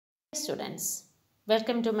Students,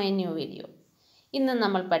 welcome to my new video. ഇന്ന്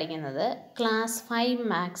നമ്മൾ പഠിക്കുന്നത് class 5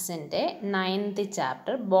 മാത്സിൻ്റെ 9th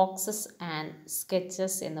chapter boxes and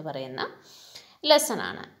sketches എന്ന് പറയുന്ന ലെസൺ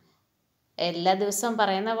ആണ്. എല്ലാ ദിവസവും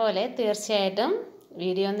പറയുന്ന പോലെ തീർച്ചയായിട്ടും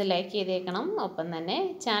വീഡിയോ ഒന്ന് ലൈക്ക് ചെയ്തേക്കണം. ഒപ്പം തന്നെ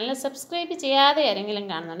ചാനൽ സബ്സ്ക്രൈബ് ചെയ്യാതെ ആരെങ്കിലും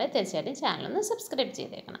കാണുന്നുണ്ടെങ്കിൽ തീർച്ചയായിട്ടും ചാനൽ ഒന്ന് സബ്സ്ക്രൈബ്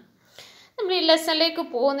ചെയ്തേക്കണം. നമ്മൾ ഈ ലെസണിലേക്ക്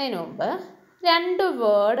പോകുന്നതിന് മുമ്പ് രണ്ട്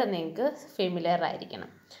വേർഡ് നിങ്ങൾക്ക് ഫെമിലിയർ ആയിരിക്കണം.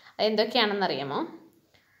 എന്തൊക്കെയാണെന്നറിയാമോ?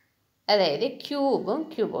 അതായത് ക്യൂബും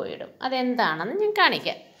ക്യൂബോയിഡും. അതെന്താണെന്ന് ഞാൻ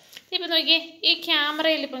കാണിക്കാം. ഇപ്പം നോക്കിയേ, ഈ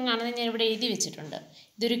ക്യാമറയിൽ ഇപ്പം കാണുന്നത് ഞാൻ ഇവിടെ എഴുതി വെച്ചിട്ടുണ്ട്.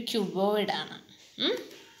 ഇതൊരു ക്യൂബോയിഡാണ്.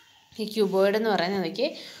 ഈ ക്യൂബോയിഡ് എന്ന് പറയുന്നത് നോക്കിയേ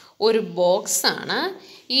ഒരു ബോക്സാണ്.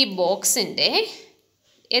 ഈ ബോക്സിൻ്റെ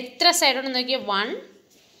എത്ര സൈഡുണ്ടെന്ന് നോക്കിയേ, 1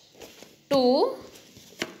 2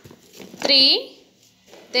 3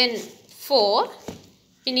 then 4,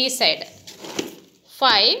 പിന്നെ ഈ സൈഡ്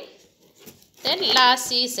 5, then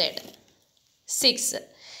ലാസ്റ്റ് ഈ സൈഡ്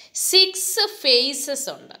 6 ഫേസസ്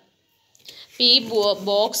ഉണ്ട്. ഈ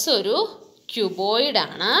ബോക്സ് ഒരു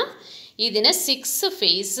ക്യൂബോയിഡാണ്. ഇതിന് 6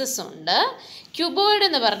 ഫേസസ് ഉണ്ട്. ക്യൂബോയിഡ്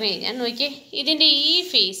എന്ന് പറഞ്ഞു കഴിഞ്ഞാൽ നോക്കിയേ, ഇതിൻ്റെ ഈ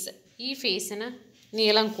ഫേസിന്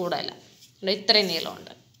നീളം കൂടുതല, ഇത്രയും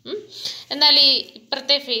നീളമുണ്ട്. എന്നാൽ ഈ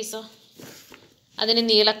ഇപ്പുറത്തെ ഫേസോ അതിന്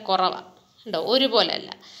നീളക്കുറവാണ്, ഉണ്ടോ, ഒരുപോലെ അല്ല.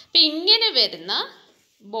 അപ്പം ഇങ്ങനെ വരുന്ന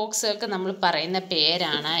ബോക്സുകൾക്ക് നമ്മൾ പറയുന്ന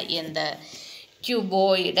പേരാണ് എന്ത്?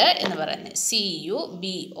 ക്യൂബോയിഡ് എന്ന് പറയുന്നത്.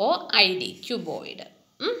 CUBOID, cuboid.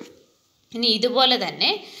 ഇനി ഇതുപോലെ തന്നെ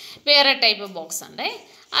വേറെ ടൈപ്പ് ബോക്സ് ഉണ്ട്,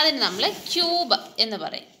 അതിന് നമ്മൾ ക്യൂബ് എന്ന്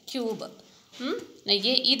പറയും. ക്യൂബ്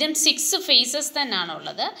ഇതിന് 6 ഫേസസ് തന്നെയാണ്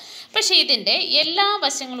ഉള്ളത്. പക്ഷേ ഇതിൻ്റെ എല്ലാ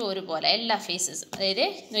വശങ്ങളും ഒരുപോലെ, എല്ലാ ഫേസസും. അതായത്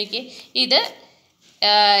നോക്കിയേ, ഇത്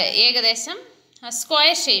ഏകദേശം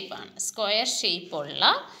സ്ക്വയർ ഷേപ്പാണ്. സ്ക്വയർ ഷേപ്പുള്ള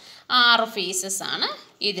 6 ഫേസസ് ആണ്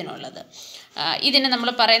ഇതിനുള്ളത്. ഇതിന്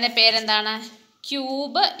നമ്മൾ പറയുന്ന പേരെന്താണ്?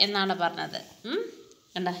 ക്യൂബ് എന്നാണ് പറഞ്ഞത്.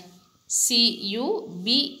 കണ്ടോ,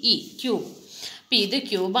 CUBE, ക്യൂബ്. അപ്പം ഇത്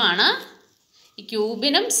ക്യൂബാണ്. ഈ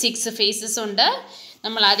ക്യൂബിനും 6 ഫേസസ് ഉണ്ട്.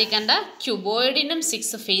 നമ്മൾ ആദ്യം കണ്ട ക്യൂബോയിഡിനും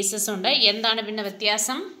 6 ഫേസസ് ഉണ്ട്. എന്താണ് പിന്നെ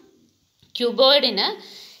വ്യത്യാസം? ക്യൂബോയിഡിന്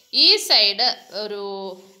ഈ സൈഡ് ഒരു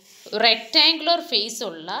റെക്റ്റാങ്കുലർ ഫേസ്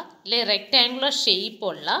ഉള്ള, അല്ലെ റെക്റ്റാങ്കുലർ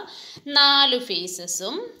ഷേപ്പുള്ള 4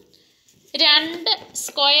 ഫേസസും 2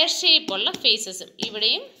 സ്ക്വയർ ഷേപ്പുള്ള ഫേസസും,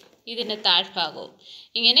 ഇവിടെയും ഇതിൻ്റെ താഴ്ഭാഗവും,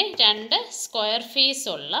 ഇങ്ങനെ 2 സ്ക്വയർ ഫേസ്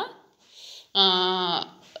ഉള്ള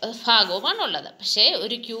ഭാഗവുമാണുള്ളത്. പക്ഷേ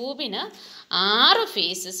ഒരു ക്യൂബിന് 6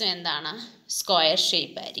 ഫേസസും എന്താണ്? സ്ക്വയർ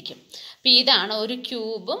ഷേപ്പ് ആയിരിക്കും. അപ്പം ഇതാണ് ഒരു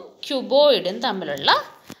ക്യൂബും ക്യൂബോയിഡും തമ്മിലുള്ള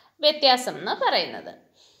വ്യത്യാസം എന്ന് പറയുന്നത്.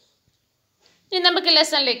 ഇനി നമുക്ക്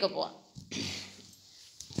ലെസണിലേക്ക് പോവാം.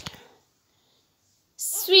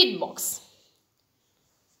 Sweet box.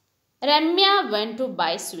 Ramya went to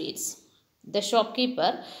buy sweets. The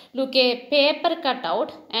shopkeeper took a paper cutout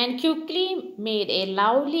and quickly made a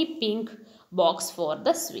lovely pink box for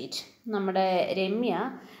the sweet. നമ്മുടെ രമ്യ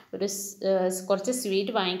ഒരു കുറച്ച്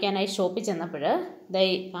സ്വീറ്റ് വാങ്ങിക്കാനായി ഷോപ്പിൽ ചെന്നപ്പോൾ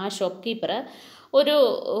ആ ഷോപ്പ് കീപ്പർ ഒരു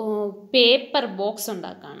പേപ്പർ ബോക്സ്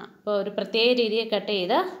ഉണ്ടാക്കുകയാണ്. അപ്പോൾ ഒരു പ്രത്യേക രീതിയിൽ കട്ട്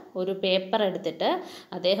ചെയ്ത് ഒരു പേപ്പർ എടുത്തിട്ട്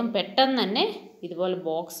അദ്ദേഹം പെട്ടെന്ന് തന്നെ ഇതുപോലെ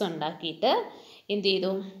ബോക്സ് ഉണ്ടാക്കിയിട്ട് എന്ത്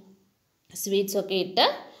ചെയ്തു? സ്വീറ്റ്സൊക്കെ ഇട്ട്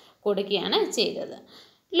കൊടുക്കുകയാണ് ചെയ്തത്.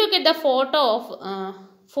 Look at the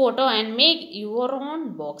photo and make your own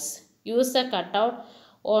box. Use the cutout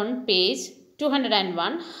on page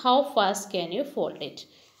 201. How fast can you fold it?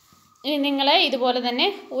 ഇനി നിങ്ങളെ ഇതുപോലെ തന്നെ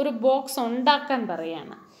ഒരു ബോക്സ് ഉണ്ടാക്കാൻ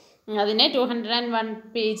പറയുകയാണ്. അതിനെ 201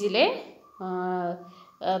 പേജിലെ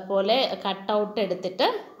പോലെ കട്ടൗട്ട് എടുത്തിട്ട്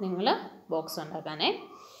നിങ്ങൾ box ഉണ്ടാക്കാനേ.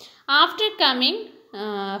 After coming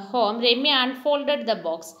home, Remy unfolded the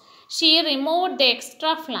box. She removed the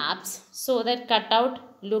extra flaps so that cutout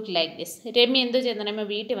looked like this. Ramya എന്തു ചെയ്യുന്ന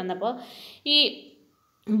വീട്ടിൽ വന്നപ്പോൾ ഈ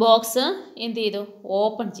ബോക്സ് എന്ത് ചെയ്തു?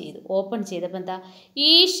 ഓപ്പൺ ചെയ്തപ്പോൾ എന്താ,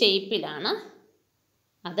 ഈ ഷേപ്പിലാണ്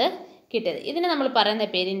അത് കിട്ടിയത്. ഇതിന് നമ്മൾ പറയുന്ന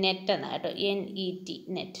പേര് നെറ്റ് എന്നാണ് കേട്ടോ, NET,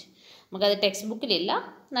 നെറ്റ്. നമുക്കത് ടെക്സ്റ്റ് ബുക്കിലില്ല,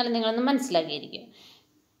 എന്നാലും നിങ്ങളൊന്ന് മനസ്സിലാക്കിയിരിക്കും.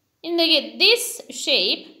 This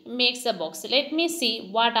shape makes a box. Let me see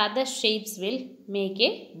what other shapes will make a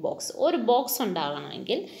box. ഒരു ബോക്സ്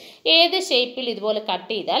ഉണ്ടാകണമെങ്കിൽ ഏത് ഷേപ്പിൽ ഇതുപോലെ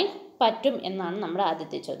കട്ട് ചെയ്താൽ പറ്റും എന്നാണ് നമ്മുടെ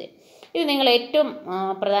ആദ്യത്തെ ചോദ്യം. ഇത് നിങ്ങൾ ഏറ്റവും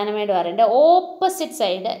പ്രധാനമായിട്ട് പറയേണ്ട ഓപ്പോസിറ്റ്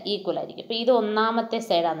സൈഡ് ഈക്വൽ ആയിരിക്കും. ഇപ്പോൾ ഇത് ഒന്നാമത്തെ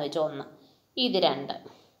സൈഡാണെന്ന് വെച്ചാൽ 1, ഇത് 2,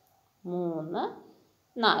 3,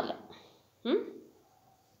 4.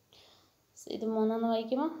 ഇത് 3 എന്ന്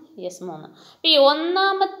വായിക്കുമോ? യെസ്, 3. അപ്പോൾ ഈ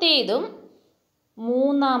ഒന്നാമത്തേതും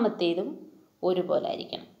മൂന്നാമത്തേതും ഒരുപോലെ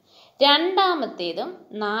ആയിരിക്കണം. രണ്ടാമത്തേതും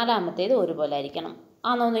നാലാമത്തേതും ഒരുപോലെ ആയിരിക്കണം.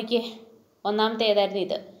 ആണോ നോക്കിയേ, ഒന്നാമത്തെ ഏതായിരുന്നു?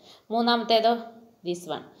 ഇത്. മൂന്നാമത്തേതോ? This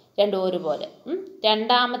one. രണ്ടും ഒരുപോലെ.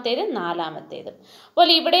 രണ്ടാമത്തേതും നാലാമത്തേതും.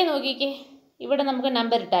 അപ്പോൾ ഇവിടെ നോക്കിക്കേ, ഇവിടെ നമുക്ക്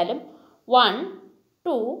നമ്പർ ഇട്ടാലും 1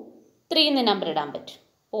 2 3 എന്ന് നമ്പർ ഇടാൻ പറ്റും.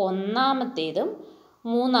 അപ്പോൾ ഒന്നാമത്തേതും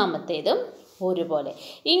മൂന്നാമത്തേതും ഒരുപോലെ.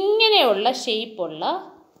 ഇങ്ങനെയുള്ള ഷേപ്പുള്ള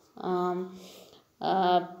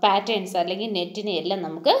പാറ്റേൺസ് അല്ലെങ്കിൽ നെറ്റിനെ എല്ലാം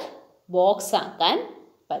നമുക്ക് ബോക്സ് ആക്കാൻ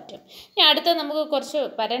പറ്റും. ഇനി അടുത്ത നമുക്ക് കുറച്ച്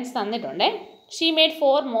പാറ്റേൺസ് തന്നിട്ടുണ്ട്. She made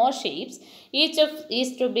 4 more shapes. Each of is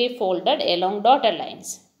to be folded along dotted lines.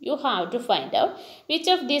 You have to find out which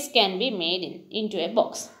of these can be made into a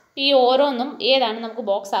box. ഈ ഓരോന്നും ഏതാണ് നമുക്ക്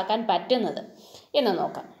ബോക്സ് ആക്കാൻ പറ്റുന്നത് എന്ന്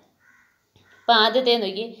നോക്കാം. അപ്പോൾ ആദ്യത്തെ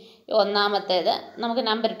നോക്കി, ഒന്നാമത്തേത് നമുക്ക്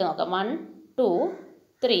നമ്പർ ഇട്ട് നോക്കാം. 1 2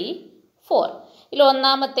 3 4. ഇതിൽ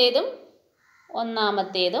ഒന്നാമത്തേതും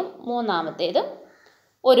മൂന്നാമത്തേതും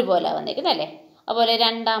ഒരുപോലെ വന്നിരിക്കുന്നത് അല്ലേ. അതുപോലെ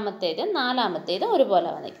രണ്ടാമത്തേതും നാലാമത്തേതും ഒരുപോലെ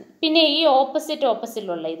വന്നിരിക്കുന്നത്. പിന്നെ ഈ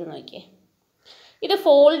ഓപ്പോസിറ്റിലുള്ള ഇത് നോക്കിയേ, ഇത്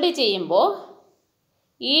ഫോൾഡ് ചെയ്യുമ്പോൾ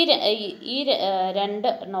ഈ രണ്ട്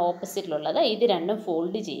ഓപ്പോസിറ്റിലുള്ളത് ഇത് രണ്ടും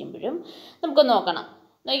ഫോൾഡ് ചെയ്യുമ്പോഴും നമുക്ക് നോക്കണം.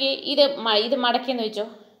 നോക്കി, ഇത് മടക്കിയെന്ന് വെച്ചോ,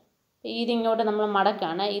 ഇതിങ്ങോട്ട് നമ്മൾ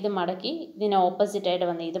മടക്കാണ്, ഇത് മടക്കി ഇതിന് ഓപ്പോസിറ്റായിട്ട്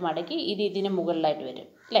വന്ന് ഇത് മടക്കി ഇതിന് മുകളിലായിട്ട് വരും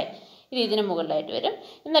അല്ലേ. ഇതിന് മുകളിലായിട്ട് വരും.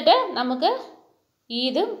 എന്നിട്ട് നമുക്ക്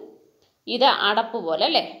ഇത് അടപ്പ് പോലെ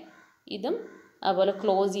അല്ലേ, ഇതും അതുപോലെ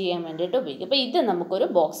ക്ലോസ് ചെയ്യാൻ വേണ്ടിയിട്ട് ഉപയോഗിക്കും. അപ്പോൾ ഇത് നമുക്കൊരു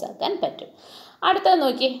ബോക്സ് ആക്കാൻ പറ്റും. അടുത്തത്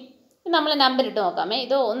നോക്കി, നമ്മൾ നമ്പർ ഇട്ട് നോക്കാമേ.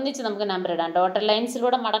 ഇത് ഒന്നിച്ച് നമുക്ക് നമ്പർ ഇടാം. ഡോട്ടർ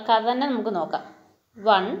ലൈൻസിലൂടെ മടക്കാതെ തന്നെ നമുക്ക് നോക്കാം.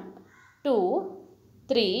 1 2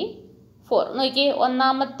 3 4. നോക്കി,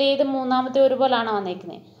 ഒന്നാമത്തേതും മൂന്നാമത്തേതും ഒരുപോലെയാണോ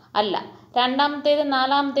വന്നേക്കുന്നത്? അല്ല. രണ്ടാമത്തേതും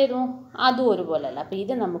നാലാമത്തേതും അതും ഒരുപോലെ അല്ല. അപ്പോൾ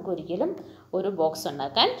ഇത് നമുക്ക് ഒരിക്കലും ഒരു ബോക്സ്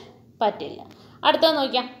ഉണ്ടാക്കാൻ പറ്റില്ല. അടുത്തത്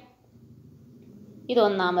നോക്കിയാൽ, ഇത്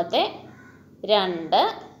ഒന്നാമത്തെ, 2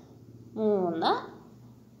 3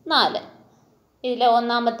 4. ഇതിൽ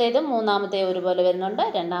ഒന്നാമത്തേതും മൂന്നാമത്തേതും ഒരുപോലെ വരുന്നുണ്ട്,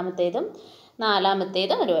 രണ്ടാമത്തേതും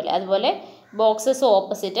നാലാമത്തേതും ഒരുപോലെ. അതുപോലെ ബോക്സസ്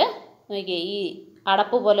ഓപ്പോസിറ്റ് നോക്കിയേ, ഈ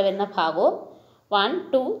അടപ്പ് പോലെ വരുന്ന ഭാഗവും 1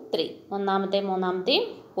 2 3 ഒന്നാമത്തെയും മൂന്നാമത്തെയും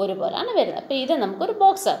ഒരുപോലെയാണ് വരുന്നത്. അപ്പോൾ ഇത് നമുക്കൊരു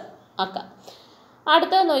ബോക്സ് ആക്കാം.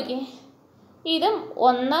 അടുത്തത് നോക്കി, ഇതും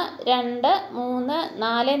 1 2 3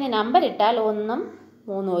 4 എന്ന് നമ്പർ ഇട്ടാൽ 1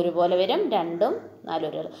 3 ഒരുപോലെ വരും, 2 4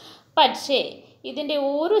 ഒരുപോലെ. പക്ഷേ ഇതിൻ്റെ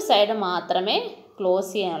ഒരു സൈഡ് മാത്രമേ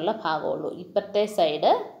ക്ലോസ് ചെയ്യാനുള്ള ഭാഗമുള്ളൂ, ഇപ്പുറത്തെ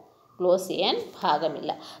സൈഡ് ക്ലോസ് ചെയ്യാൻ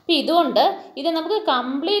ഭാഗമില്ല. അപ്പോൾ ഇതുകൊണ്ട് ഇത് നമുക്ക്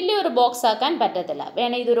കംപ്ലീറ്റ്ലി ഒരു ബോക്സ് ആക്കാൻ പറ്റത്തില്ല.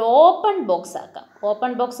 വേണേൽ ഇതൊരു ഓപ്പൺ ബോക്സ് ആക്കാം.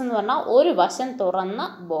 ഓപ്പൺ ബോക്സ് എന്ന് പറഞ്ഞാൽ ഒരു വശം തുറന്ന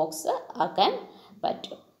ബോക്സ് ആക്കാൻ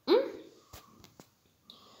പറ്റും.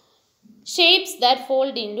 Shapes that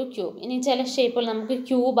fold into cube. ഇനി ചില ഷേപ്പുകൾ നമുക്ക്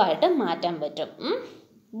ക്യൂബായിട്ട് മാറ്റാൻ പറ്റും.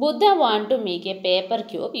 ബുദ്ധ want to make A paper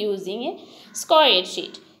cube using A squared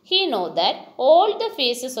sheet. He know that all the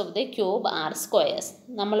faces of the cube are squares.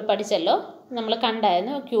 നമ്മൾ പഠിച്ചല്ലോ, നമ്മൾ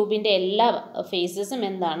കണ്ടായിരുന്നു ക്യൂബിൻ്റെ എല്ലാ ഫേസസും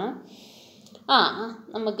എന്താണ്,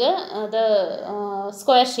 നമുക്ക് അത്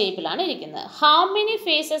സ്ക്വയർ ഷേപ്പിലാണ് ഇരിക്കുന്നത്. How many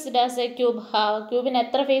faces does A cube have? ക്യൂബിന്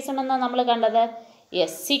എത്ര ഫേസ് ഉണ്ടെന്നാണ് നമ്മൾ കണ്ടത്?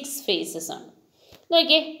 യെസ്, 6 ഫേസസ് ഉണ്ട്.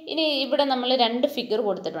 നോക്കിയേ, ഇനി ഇവിടെ നമ്മൾ 2 ഫിഗർ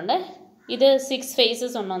കൊടുത്തിട്ടുണ്ട്. ഇത് 6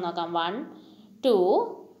 ഫേസസ് ഉണ്ടോ എന്ന് നോക്കാം. 1 2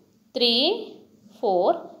 3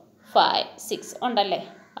 4 5 6 ഉണ്ടല്ലേ.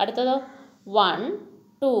 അടുത്തതോ 1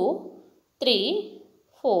 2 3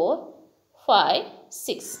 4 5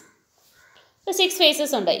 6. ഇപ്പോൾ 6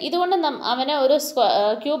 ഫേസസ് ഉണ്ട്. ഇതുകൊണ്ട് അവന് ഒരു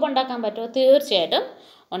ക്യൂബ് ഉണ്ടാക്കാൻ പറ്റുമോ? തീർച്ചയായിട്ടും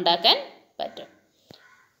ഉണ്ടാക്കാൻ പറ്റും.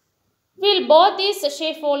 Will both these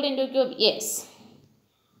shape fold into cube? Yes.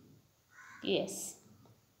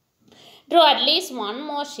 Draw at least 1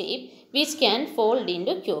 more shape which can fold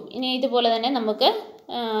into cube. ഇനി ഇതുപോലെ തന്നെ നമുക്ക്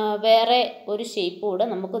വേറെ ഒരു ഷേപ്പ് കൂടെ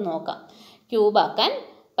നമുക്ക് നോക്കാം ക്യൂബാക്കാൻ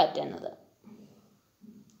പറ്റുന്നത്.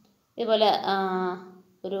 ഇതുപോലെ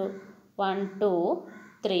ഒരു 1 2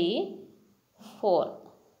 3 4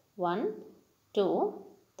 1 2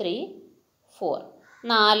 3 4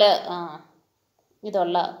 4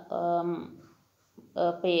 ഇതുള്ള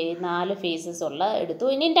 4 ഫേസസ് ഉള്ള എടുത്തു.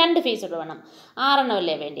 ഇനി 2 ഫേസ് വേണം, 6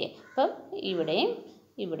 എണ്ണമല്ലേ വേണ്ടി. അപ്പം ഇവിടെയും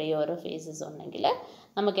ഓരോ ഫേസസ് ഉണ്ടെങ്കിൽ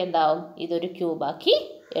നമുക്ക് എന്താവും, ഇതൊരു ക്യൂബാക്കി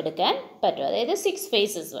എടുക്കാൻ പറ്റും. അതായത് 6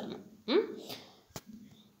 ഫേസസ് വേണം.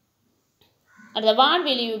 അടുത്ത, what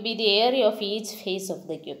will you be the area of each face of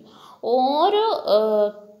the cube? ഓരോ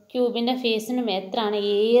ക്യൂബിൻ്റെ ഫേസിനും എത്രയാണ്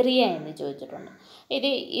ഏരിയ എന്ന് ചോദിച്ചിട്ടുണ്ട്.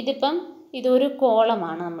 ഇതിപ്പം ഇതൊരു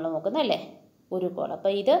കോളമാണ് നമ്മൾ നോക്കുന്നത് അല്ലേ, ഒരു കോളം.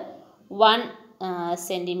 അപ്പോൾ ഇത് 1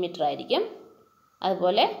 സെൻറ്റിമീറ്റർ ആയിരിക്കും.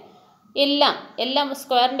 അതുപോലെ എല്ലാം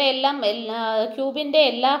സ്ക്വയറിൻ്റെ ക്യൂബിൻ്റെ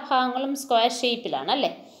എല്ലാ ഭാഗങ്ങളും സ്ക്വയർ ഷേപ്പിലാണ്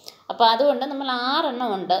അല്ലേ. അപ്പോൾ അതുകൊണ്ട് നമ്മൾ 6 എണ്ണം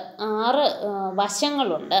ഉണ്ട്, 6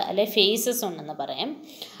 വശങ്ങളുണ്ട് അല്ലെ, ഫേസസ് ഉണ്ടെന്ന് പറയാം.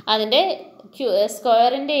 അതിൻ്റെ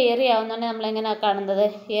സ്ക്വയറിൻ്റെ ഏരിയ ആവുന്നതാണ് നമ്മളെങ്ങനെയാണ് കാണുന്നത്?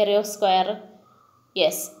 Area of square,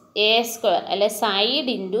 yes, A square അല്ലെ, സൈഡ്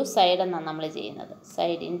ഇൻറ്റു സൈഡ് എന്നാണ് നമ്മൾ ചെയ്യുന്നത്.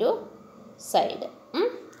 സൈഡ് ഇൻറ്റു സൈഡ്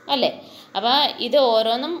അല്ലേ. അപ്പോൾ ഇത്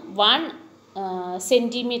ഓരോന്നും 1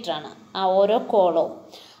 സെൻറ്റിമീറ്ററാണ് ആ ഓരോ കോളവും.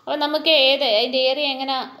 അപ്പോൾ നമുക്ക് അതിൻ്റെ ഏരിയ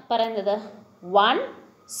എങ്ങനെയാണ് പറയുന്നത്? 1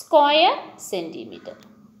 സ്ക്വയർ സെൻറ്റിമീറ്റർ.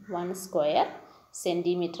 1 സ്ക്വയർ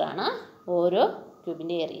സെൻറ്റിമീറ്റർ ആണ് ഓരോ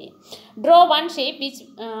ക്യൂബിൻ്റെ area. Draw one shape which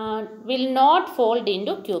will not fold in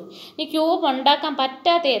two cube. ഈ ക്യൂബ് ഉണ്ടാക്കാൻ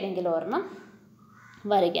പറ്റാത്ത ഏതെങ്കിലും ഒരെണ്ണം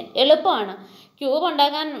വരയ്ക്കാൻ എളുപ്പമാണ്. ക്യൂബ്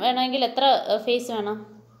ഉണ്ടാക്കാൻ വേണമെങ്കിൽ എത്ര ഫേസ് വേണം?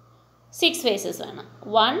 6 ഫേസസ് വേണം.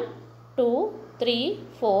 1 2 3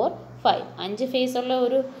 4 5 5 ഫേസുള്ള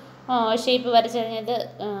ഒരു ഷേപ്പ് വരച്ച് കഴിഞ്ഞാൽ ഇത്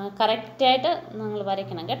കറക്റ്റായിട്ട് നിങ്ങൾ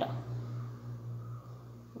വരയ്ക്കണം കേട്ടോ.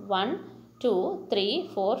 1 2 3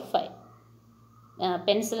 4 5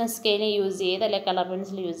 പെൻസിലും സ്കെയിലും യൂസ് ചെയ്ത് അല്ലെങ്കിൽ കളർ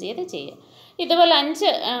പെൻസിൽ യൂസ് ചെയ്ത് ചെയ്യുക. ഇതുപോലെ 5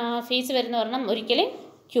 ഫേസ് വരുന്ന ഒരെണ്ണം ഒരിക്കലും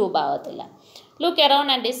ക്യൂബ് ആകത്തില്ല. Look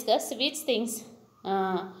around and discuss which things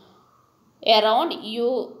around you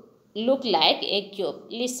look like A cube.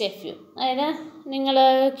 List A few. അതായത് നിങ്ങൾ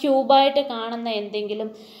ക്യൂബായിട്ട് കാണുന്ന എന്തെങ്കിലും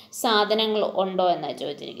സാധനങ്ങൾ ഉണ്ടോ എന്നാണ്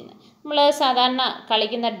ചോദിച്ചിരിക്കുന്നത്. നമ്മൾ സാധാരണ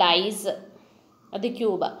കളിക്കുന്ന ഡൈസ്, അത്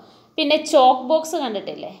ക്യൂബാണ്. പിന്നെ ചോക്ക് ബോക്സ്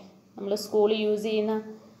കണ്ടിട്ടില്ലേ, നമ്മൾ സ്കൂളിൽ യൂസ് ചെയ്യുന്ന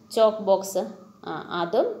ചോക്ക് ബോക്സ്,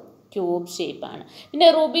 അതും ക്യൂബ് ഷേപ്പാണ്. പിന്നെ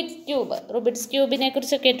റുബിക്സ് ക്യൂബിനെ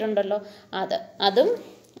കുറിച്ച് കേട്ടിട്ടുണ്ടല്ലോ, അതും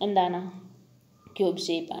എന്താണ്? ക്യൂബ്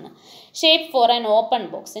ഷേപ്പാണ്. Shape for an open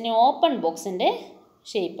box. ഇനി ഓപ്പൺ ബോക്സിൻ്റെ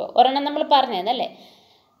ഷേപ്പ് ഒരെണ്ണം നമ്മൾ പറഞ്ഞതല്ലേ.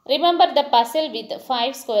 Remember the puzzle with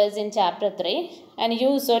 5 squares in chapter 3 and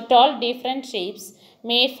use 12 different shapes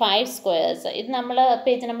made 5 squares. ഇത് നമ്മൾ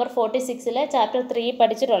പേജ് നമ്പർ 46 ചാപ്റ്റർ 3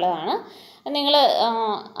 പഠിച്ചിട്ടുള്ളതാണ്. നിങ്ങൾ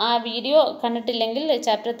ആ വീഡിയോ കണ്ടിട്ടില്ലെങ്കിൽ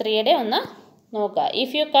ചാപ്റ്റർ 3 ഒന്ന് നോക്കുക.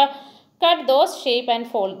 If you cut those shape and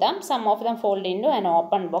fold dum, some of them fold in to an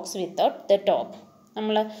open box without the top.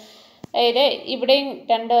 നമ്മൾ അതായത് ഇവിടെയും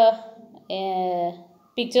 2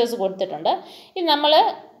 പിക്ചേഴ്സ് കൊടുത്തിട്ടുണ്ട്. ഇത് നമ്മൾ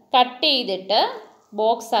കട്ട് ചെയ്തിട്ട്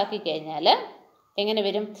ബോക്സ് ആക്കി കഴിഞ്ഞാൽ എങ്ങനെ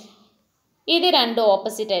വരും? ഇത് 2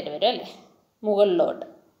 ഓപ്പോസിറ്റായിട്ട് വരും അല്ലേ, മുകളിലോട്ട്.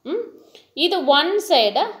 ഇത് 1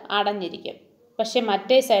 സൈഡ് അടഞ്ഞിരിക്കും, പക്ഷെ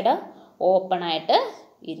മറ്റേ സൈഡ് ഓപ്പണായിട്ട്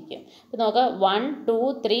ഇരിക്കും. അപ്പോൾ നോക്കുക, 1 2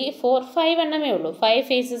 3 4 5 എണ്ണമേ ഉള്ളൂ, 5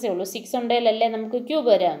 ഫേസസേ ഉള്ളൂ. 6 ഉണ്ടെങ്കിലല്ലേ നമുക്ക് ക്യൂബ്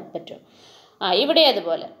വരാൻ പറ്റും. ഇവിടെ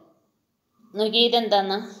അതുപോലെ നോക്കി,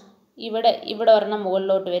 ഇതെന്താന്ന്? ഇവിടെ ഒരെണ്ണം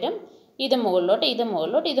മുകളിലോട്ട് വരും, ഇത് മുകളിലോട്ട്, ഇത്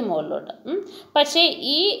മുകളിലോട്ട്, ഇത് മുകളിലോട്ട്. പക്ഷേ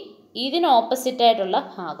ഇതിന് ഓപ്പോസിറ്റായിട്ടുള്ള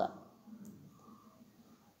ഭാഗം,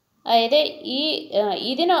 അതായത്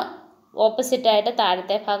ഇതിന് ഓപ്പോസിറ്റായിട്ട്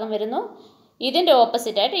താഴത്തെ ഭാഗം വരുന്നു, ഇതിൻ്റെ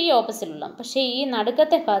ഓപ്പോസിറ്റായിട്ട് ഈ ഓപ്പോസിറ്റുള്ള, പക്ഷേ ഈ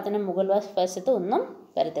നടുക്കത്തെ ഭാഗത്തിന് മുകൾ വശത്ത് ഒന്നും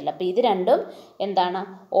വരത്തില്ല. അപ്പോൾ ഇത് രണ്ടും എന്താണ്?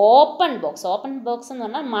 Open box. ഓപ്പൺ ബോക്സ് എന്ന്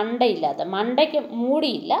പറഞ്ഞാൽ മണ്ടയില്ലാത്ത, മണ്ടയ്ക്ക്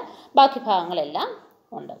മൂടിയില്ല, ബാക്കി ഭാഗങ്ങളെല്ലാം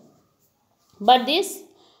ഉണ്ട്. But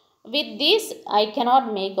with these I cannot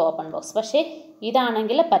make open box. പക്ഷേ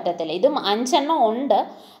ഇതാണെങ്കിൽ പറ്റത്തില്ല. ഇതും 5 എണ്ണം ഉണ്ട്,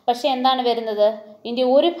 പക്ഷേ എന്താണ് വരുന്നത്? ഇതിൻ്റെ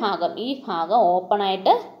ഒരു ഭാഗം, ഈ ഭാഗം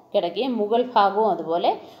ഓപ്പണായിട്ട് കിടക്കുകയും മുകൾ ഭാഗവും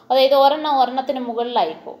അതുപോലെ, അതായത് ഒരെണ്ണത്തിന്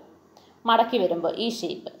മുകളിലായിപ്പോൾ മടക്കി വരുമ്പോൾ ഈ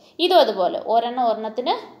ഷേപ്പ്. ഇതും അതുപോലെ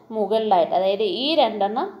ഒരെണ്ണത്തിന് മുകളിലായിട്ട്, അതായത് ഈ 2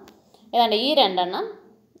 എണ്ണം ഏതാണ്ട് ഈ 2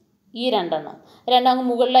 എണ്ണം രണ്ടും അങ്ങ്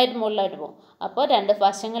മുകളിലായിട്ട് പോകും. അപ്പോൾ 2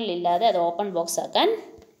 വശങ്ങളിലില്ലാതെ അത് ഓപ്പൺ ബോക്സ് ആക്കാൻ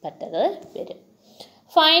പറ്റാതെ വരും.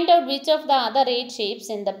 Find out which of the other 8 shapes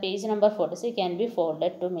in the page number 46 can be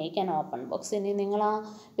folded to make an open box. ഇനി നിങ്ങൾ ആ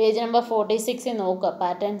പേജ് നമ്പർ 46 നോക്കുക,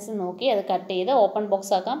 പാറ്റേൺസ് നോക്കി അത് കട്ട് ചെയ്ത് ഓപ്പൺ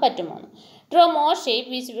ബോക്സ് ആക്കാൻ പറ്റുമോ? Draw more shape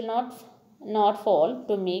which will not fold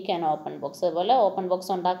to make an open box. അതുപോലെ ഓപ്പൺ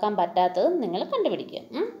ബോക്സ് ഉണ്ടാക്കാൻ പറ്റാത്തത് നിങ്ങൾ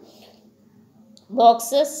കണ്ടുപിടിക്കുക.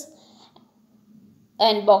 ബോക്സസ്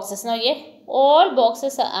ആൻഡ് ബോക്സസ് നോക്കിയേ, all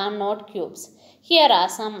boxes are not cubes. Here are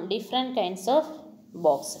some different kinds of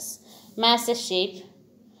boxes. Mass shape.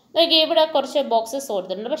 നോക്കി, ഇവിടെ കുറച്ച് boxes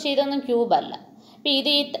കൊടുത്തിട്ടുണ്ട്, പക്ഷേ ഇതൊന്നും ക്യൂബല്ല. അപ്പോൾ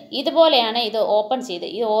ഇതുപോലെയാണ് ഇത് ഓപ്പൺ ചെയ്ത്,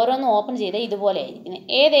 ഇത് ഓരോന്നും ഓപ്പൺ ചെയ്ത് ഇതുപോലെ ആയിരിക്കുന്നത്.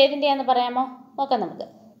 ഏതിൻ്റെയാണെന്ന് പറയാമോ? നോക്കാം നമുക്ക്.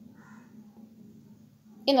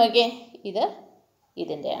 ഇത് നോക്കിയേ,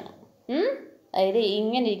 ഇതിൻ്റെയാണ്. അതായത്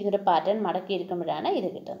ഇങ്ങനെ ഇരിക്കുന്നൊരു പാറ്റേൺ മടക്കിയിരിക്കുമ്പോഴാണ് ഇത്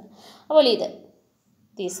കിട്ടുന്നത്. അപ്പോൾ ഇത്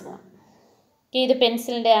തീസ്പൂൺ, ഇത്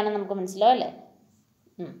പെൻസിലിൻ്റെ ആണ്, നമുക്ക് മനസ്സിലാവും അല്ലേ?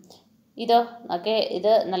 ഇതോ ഒക്കെ,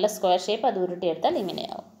 ഇത് നല്ല സ്ക്വയർ ഷേപ്പ്, അത് ഉരുട്ടിയെടുത്താൽ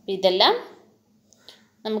ഇങ്ങനെയാവും. അപ്പോൾ ഇതെല്ലാം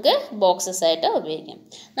നമുക്ക് ബോക്സസ് ആയിട്ട് ഉപയോഗിക്കാം.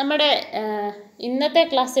 നമ്മുടെ ഇന്നത്തെ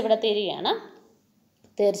ക്ലാസ് ഇവിടെ തീരുകയാണ്.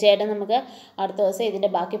 തീർച്ചയായിട്ടും നമുക്ക് അടുത്ത ദിവസം ഇതിൻ്റെ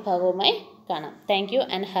ബാക്കി ഭാഗവുമായി കാണാം. Thank you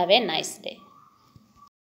and have A nice day.